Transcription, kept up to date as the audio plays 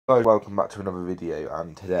Hello, welcome back to another video,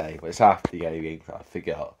 and today, well, it's after the game, I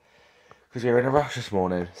forgot, because we were in a rush this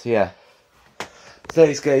morning. So yeah,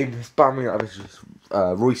 today's game is Banbury United versus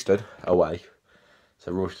Royston away.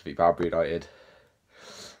 So Royston beat Banbury United.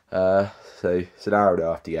 So it's an hour and a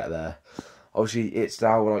half to get there. Obviously it's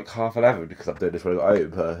now like 11:30 because I'm doing this when I got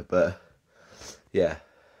home, but yeah.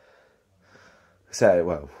 So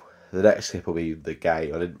well, the next clip will be the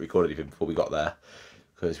game. I didn't record anything before we got there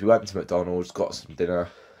because we went to McDonald's, got some dinner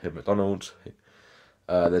in McDonald's,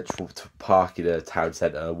 then to park in a town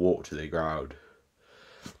centre, walk to the ground,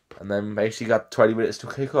 and then basically got 20 minutes to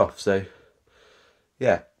kick off. So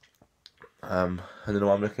yeah, I don't know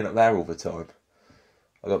why I'm looking up there all the time.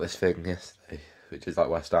 I got this thing yesterday, which is like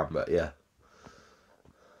West Ham, but yeah.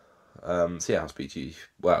 So yeah, I'll speak to you.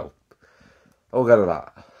 Well, I'll go to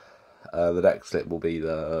that. The next clip will be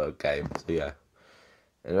the game. So yeah.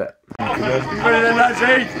 In a bit. Come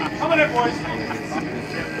on in, boys.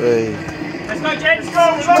 Let's go, gents. Go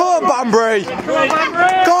on, Banbury! Go on,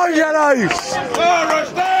 Banbury! Go on, Yellows! Go on,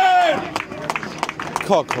 Royston!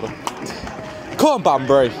 Come on,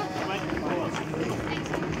 Banbury!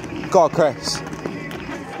 Go on, Chris.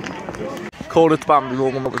 Corner to Banbury,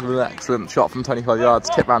 Morgan, that was an excellent shot from 25 yards,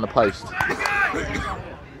 tip round the post.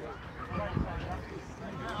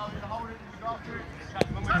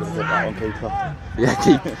 Yeah,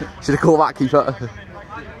 should have called that keeper.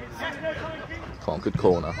 Come on, good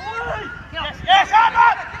corner.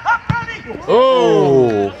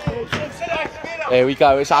 Oh! Here we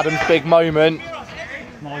go, it's Adam's big moment.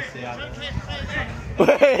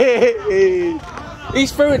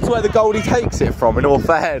 He's through it to where the goalie takes it from, in all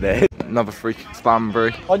fairness. Another free kick to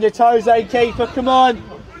Banbury. On your toes, keeper, come on.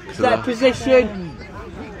 Set position.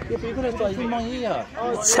 Yeah, but you're going to stay in my ear.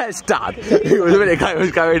 Says Dad, who was a minute ago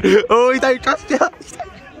was going, oh, he don't trust you.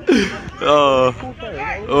 Oh,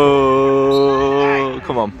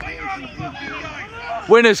 come on.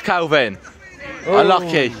 Winners, Calvin.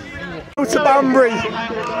 Unlucky. To Banbury.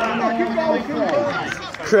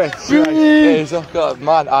 Chris Ray is our gun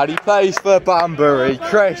man, and he plays for Banbury.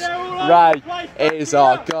 Chris Ray is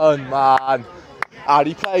our gun man, and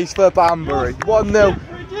he plays for Banbury. 1-0.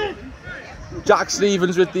 Jack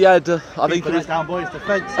Stevens with the header. I think it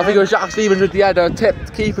was Jack Stevens with the header.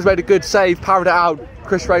 Tipped, keeper's made a good save, powered it out.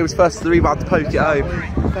 Chris Ray was first to the rebound to poke it home.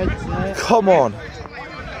 Come on.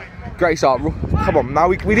 Great start. Come on, now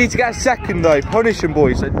we need to get a second though. Punish him,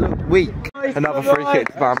 boys. They look weak. Another free kick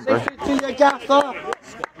to Banbury.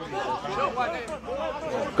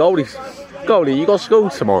 Goalie, you got school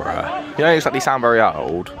tomorrow. You don't exactly sound very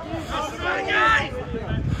old.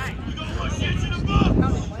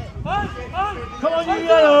 Come on, you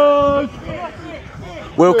yellows!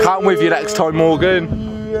 We'll come with you next time, Morgan.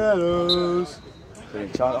 Yellows. I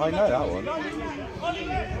know that one.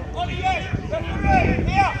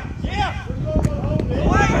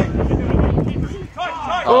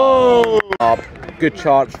 Oh! Good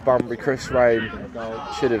chance for Banbury. Chris Rain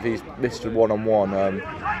should have. He's missed a one-on-one.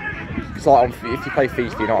 It's like if you play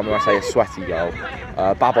FIFA, you know what I mean. I say a sweaty goal.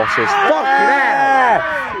 Babos is fucking hell.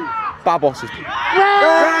 Babos is.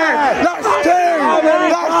 That's two!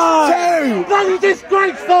 That's two! Bloody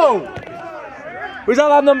disgraceful! Was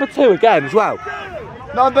that number 2 again as well?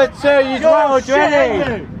 Number 2, he's rolled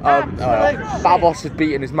ready! Babos had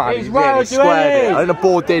beaten his man. He's rolled squared it. I think the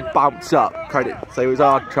ball did bounce up. Credit. So it was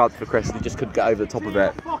our chance for Chris, and he just couldn't get over the top of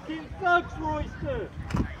it.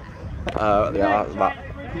 Yeah, that.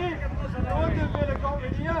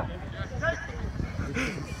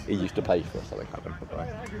 He used to pay for us, I think, Adam.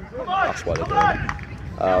 That's why they're doing it.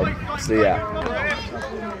 So yeah,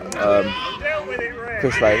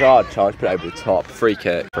 Chris Ray's hard charge, put it over the top, free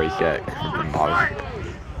kick.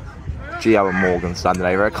 Gio and Morgan standing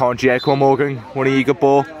over it. Come on, Gio, come on, Morgan. One of you, good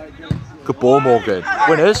ball, Morgan.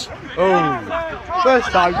 Winners. Oh,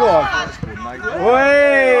 first time, go on.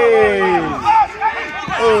 Way.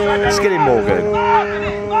 Skinny Morgan.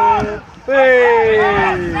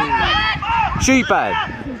 Shoot, Ben.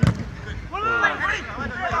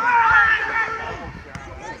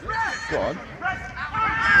 Go on.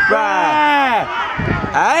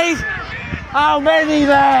 Hey? How many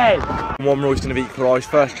then? One Royston have equalised,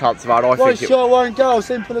 first chance of our. One shot, one goal,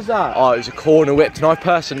 simple as that. Oh, it was a corner whipped, and I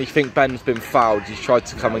personally think Ben's been fouled. He's tried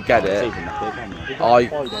to come and get it. I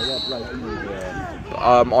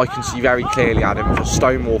can see very clearly Adam was a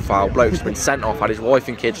Stonewall foul. Bloke's been sent off, had his wife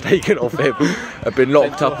and kids taken off him, have been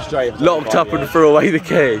locked up and threw away the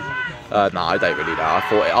key. No, I don't really know. I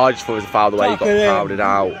just thought it was a foul the way he got fouled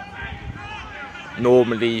out.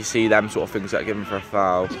 Normally you see them sort of things that are given for a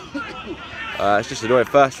foul. It's just annoying.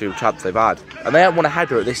 First few chance they've had, and they haven't won a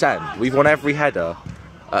header at this end. We've won every header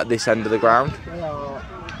at this end of the ground.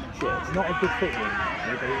 Yeah, it's not a good football.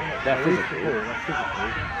 They're physical.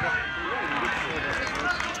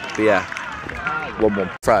 But yeah, 1-1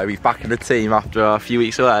 throw. He's back in the team after a few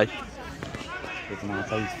weeks away. I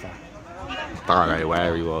don't know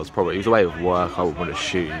where he was. Probably he was away with work. I would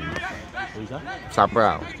assume. Who's that? Sam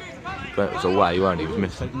Brown. But it was away, weren't he? He was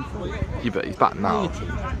missing. Yeah, but he's back now.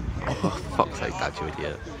 Oh, for fuck's sake, Dad, you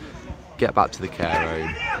idiot. Get back to the care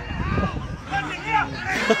home.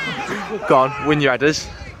 Go on, win your headers.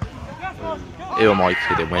 Who am I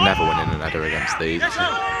kidding? We're never winning an header against these.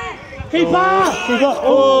 Keeper!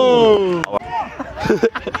 Oh!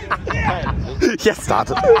 Yes,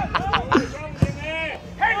 Dad.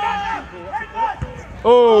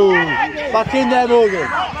 Oh! Back in there, Morgan.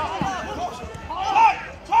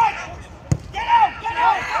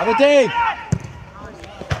 Have a dig.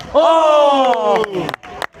 Oh!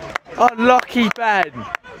 Unlucky Ben.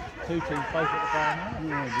 2 teams both at the bar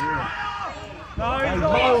now. No,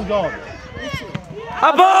 miles on.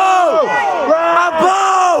 A ball! A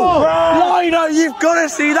ball! Lino, you've got to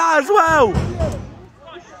see that as well.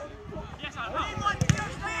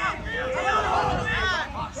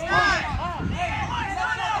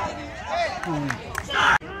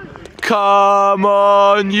 Come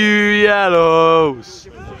on, you yellows.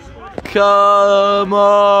 Come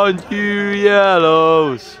on, you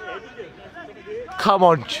yellows. Come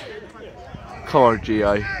on. Come on,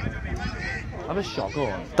 Gio. Have a shot, go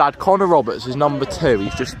on. Dad, Connor Roberts is number 2.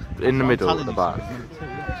 He's just in the middle at the back.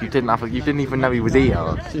 You didn't even know he was here.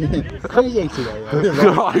 Right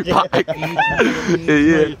back.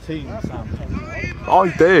 Yeah.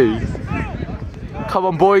 I do. Come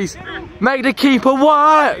on, boys. Make the keeper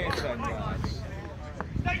work.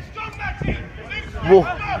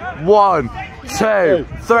 1, 2,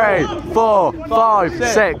 3, 4, 5,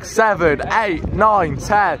 6, 7, 8, 9,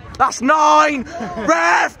 10. That's 9!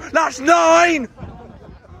 Ref! That's 9!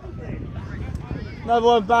 Another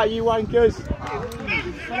one back, you wankers.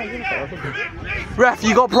 Ref,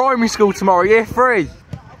 you got primary school tomorrow, year 3.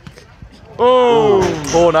 Oh,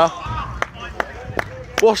 corner.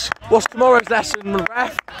 What's tomorrow's lesson,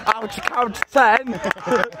 ref? How to count to 10?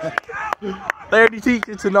 They only teach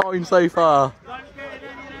it to 9 so far.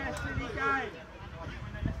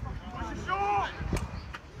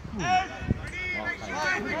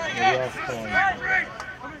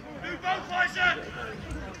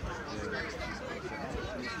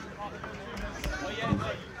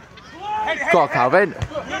 Go on, Calvin.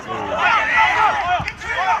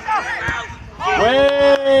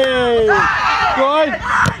 Way! Good!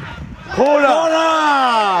 Corner!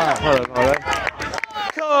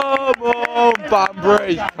 Come on,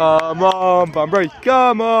 Banbury! Come on, Banbury!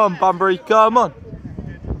 Come on, Banbury! Come on!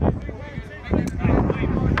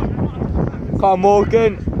 Come on,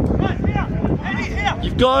 Morgan!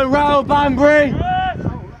 You've got it round, Banbury!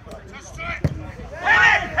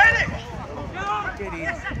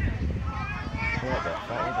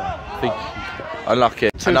 Unlucky.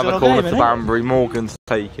 Another corner for Banbury. Morgan's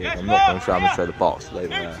taking. I'm not going to try and show the box over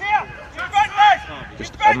there.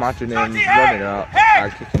 Just imagine him running up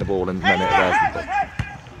and kicking the ball and then it there's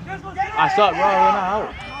the ball. I start rolling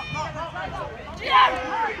out.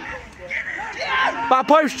 Back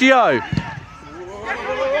post, Gio!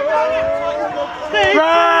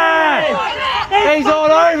 Ref! He's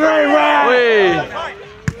all over it, Ref!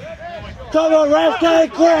 Come on, Ref, get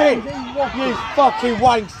it quick! You fucking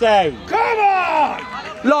wankster! Come on!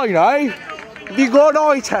 Lino, have you got an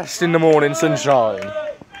eye test in the morning, sunshine?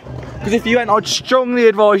 Because if you ain't, I'd strongly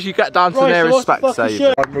advise you get down to the nearest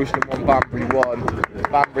Specsavers. Royston 1, Banbury 1.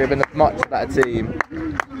 Banbury have been a much better team.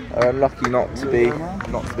 Unlucky not to be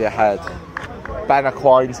ahead. Ben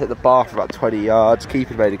Aquine's hit the bar for about 20 yards.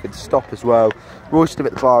 Keeper made a good stop as well. Royston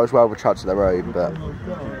at the bar as well with a chance of their own, but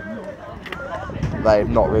they've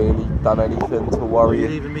not really done anything to worry you.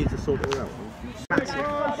 Leaving me to sort it out.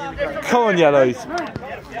 Come on, yellows.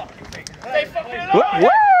 Woo!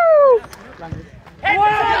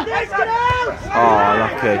 Oh,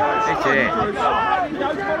 lucky.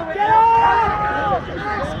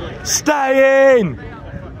 Stay in!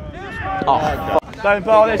 Oh, Don't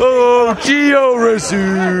ball this. oh, Gio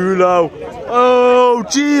Razzulo! Oh,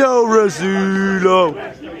 Gio Razzulo!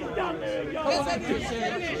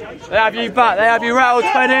 They have you back, they have you rattled,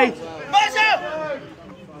 20.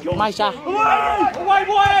 Maisa. Away,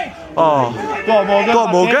 boy! Oh, Go on, Morgan. go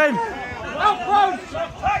on, Morgan!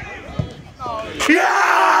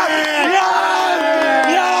 Yes!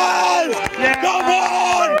 Yes! Yes! Come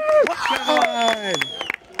on!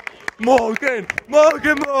 Morgan!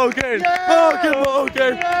 Morgan! Morgan! Morgan!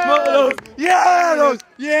 Morgan! Morgan! Yeah!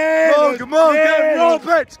 Yeah! Morgan! Morgan!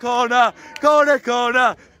 Roberts! Corner! Corner!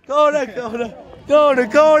 Corner! Corner! Corner! Corner,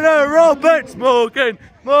 corner, Roberts, Morgan.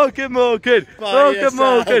 Morgan, Morgan. Morgan,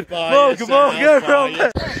 Morgan. Morgan, Morgan,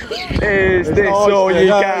 Roberts. Is this all you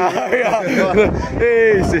get at home?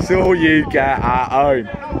 Is this all you get at home?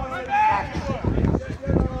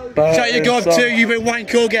 Shut your gob too, you've been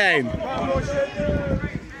wank all game.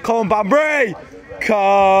 Come on, Banbury!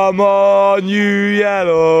 Come on, you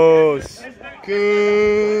yellows!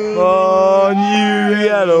 Come on, you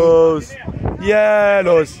yellows!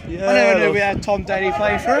 Yellows! I never knew we had Tom Daly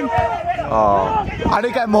playing for him. Oh, I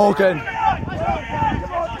didn't get Morgan.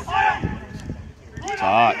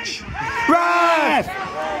 Touch. Ref!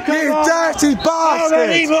 You dirty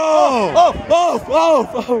bastard!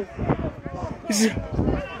 Oh!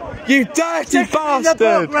 You dirty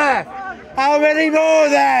bastard! How many more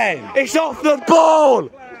then? It's off the ball!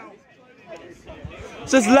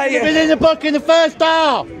 It's as late You've been in the book in the first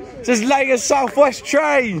half. It's as late as South West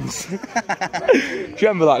trains! Do you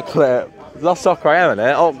remember that clip? That's Soccer AM, isn't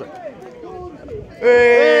it? Oh.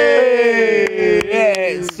 Hey,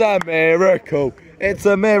 it's a miracle! It's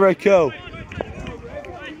a miracle!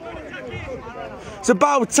 It's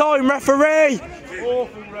about time, referee!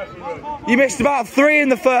 You missed about 3 in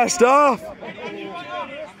the first half.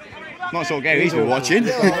 Not sort of game he's been watching.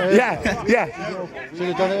 Yeah. Should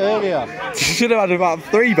have done it earlier. Should have had about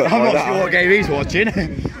 3, but I'm not sure what game he's watching.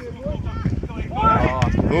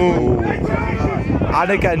 Ooh.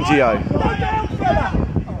 And again, Gio.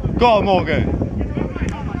 Go on, Morgan.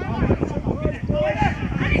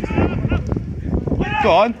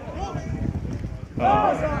 Go on.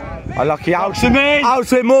 Unlucky out to me. Out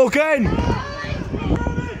to Morgan.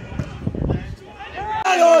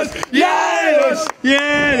 Yes!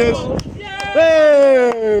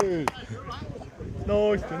 Hey!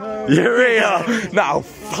 Nice to know. Urea! Now,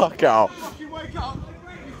 fuck off.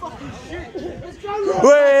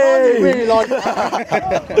 Really like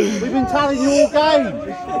that. We've been telling you all game.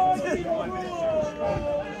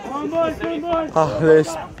 Oh, this.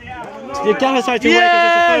 Your gather side to work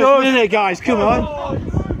just the first minute, guys. Come on.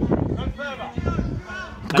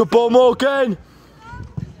 Good ball, Morgan.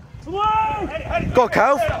 Go,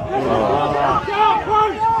 Cal.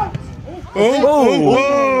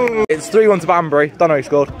 Oh. It's 3-1 to Banbury. Don't know who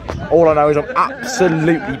scored. All I know is I'm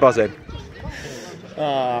absolutely buzzing.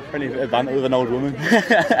 Friendly bit of banter with an old woman.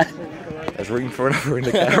 There's room for another in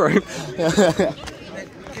the care room.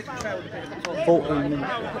 14 minutes.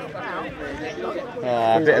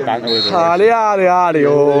 A bit of banter with her. Ali, ali, ali,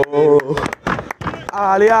 oh.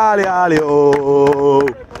 Ali, ali, ali, oh.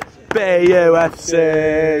 BUFC.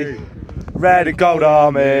 Red and gold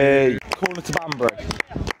army. Corner to Banbury.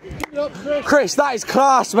 Chris, that is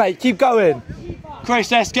class, mate. Keep going. Chris,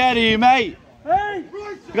 they're scared of you, mate.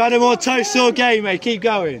 We've had a more toast all game, mate. Keep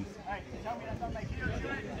going.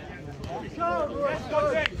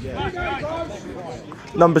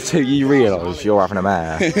 Number 2, you realise you're having a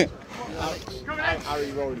mare.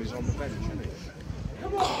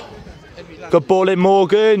 Good ball in,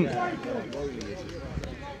 Morgan.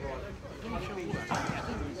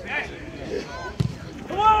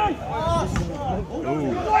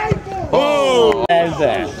 Oh! There's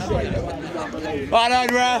there. Well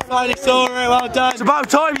done, ref. Finally saw it. Well done. It's about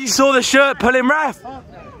time you saw the shirt pulling, ref.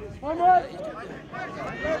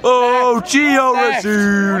 Oh, Gio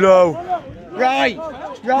Razzulo. Right.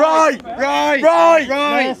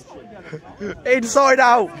 Inside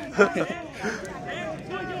out.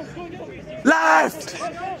 Left.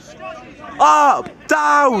 Up.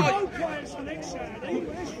 Down.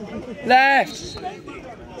 Left.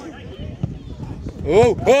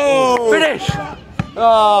 Oh. Finish.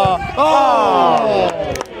 Oh.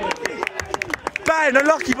 Ben,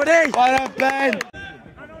 unlucky, buddy. Well done, Ben.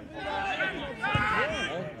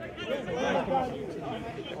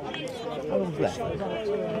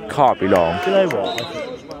 Can't be long. Do you know what?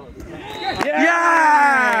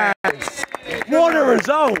 Yes! What a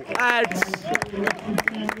result, lads.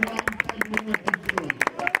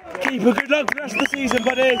 Keeper, good luck for the rest of the season,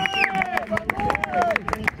 buddy.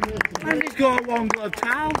 And he's got one glove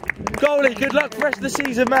towel. Goalie, good luck for the rest of the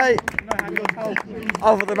season, mate.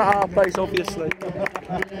 Other than at half place, obviously.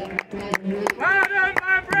 Well done,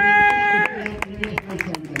 Banbury!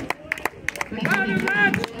 Well done,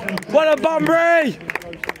 lads! Well done, Banbury!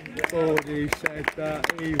 Oh, he said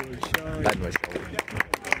that he was shy. Ben was shy.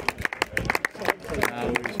 That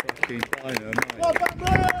was fucking dynamite.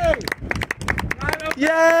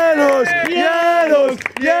 Yellows! Yellows!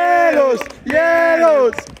 Yellows!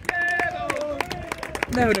 Yellows!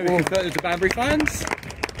 Never knew we converted to Banbury fans.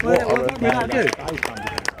 What a that good?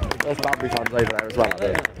 There's Banbury fans over there as well.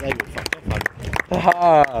 They got fucked up.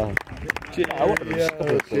 Ah.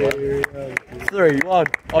 3-1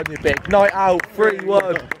 on your big night out.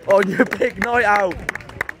 3-1 on your big night out.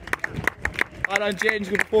 Well done, Ginge,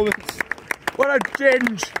 good performance. Well done,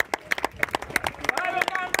 Ginge.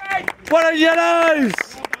 Well done, Yellows.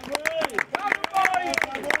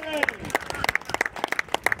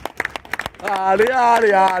 Ali,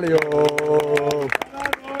 ali, ali, oh.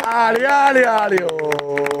 Ali, ali, ali,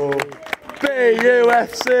 oh.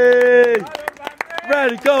 BUFC.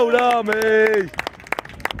 Red and Gold Army.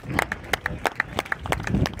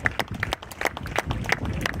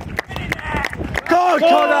 Go on,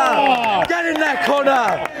 Connor! Get in there,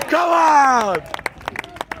 Connor! Go on!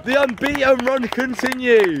 The unbeaten run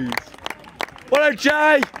continues. What a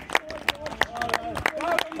Jay!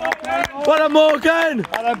 What a Morgan!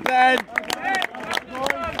 Well done, Ben.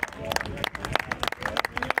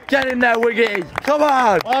 Get in there, Wiggy! Come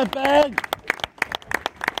on! Well done, Ben.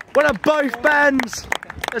 What a both Bens!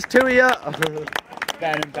 There's two of you.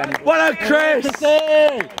 Ben and Ben. What a Chris!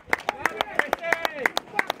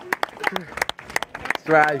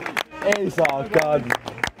 Right, it's all gone.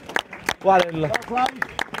 Well in,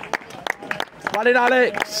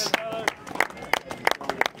 Alex.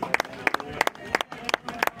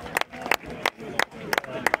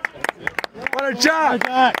 Well in,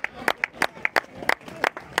 Jack.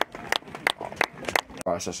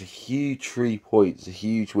 Right, so that's a huge 3 points, a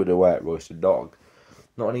huge win away at Royston. Not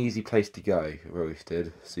an easy place to go,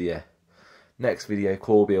 Royston. So yeah, next video,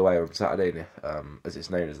 Coalville away on Saturday, as it's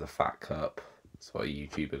known as the Fat Cup. That's what a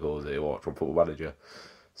YouTuber calls it, watch on Football Manager.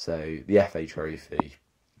 So, the FA Trophy.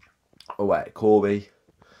 Away at Coalville.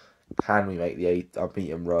 Can we make the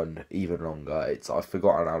unbeaten run even longer? I've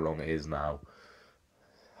forgotten how long it is now.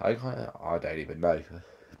 I don't even know.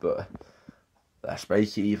 But let's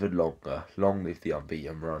make it even longer. Long live the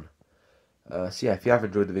unbeaten run. So yeah, if you have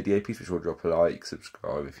enjoyed the video, please be sure to drop a like,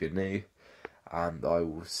 subscribe if you're new. And I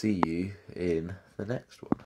will see you in the next one.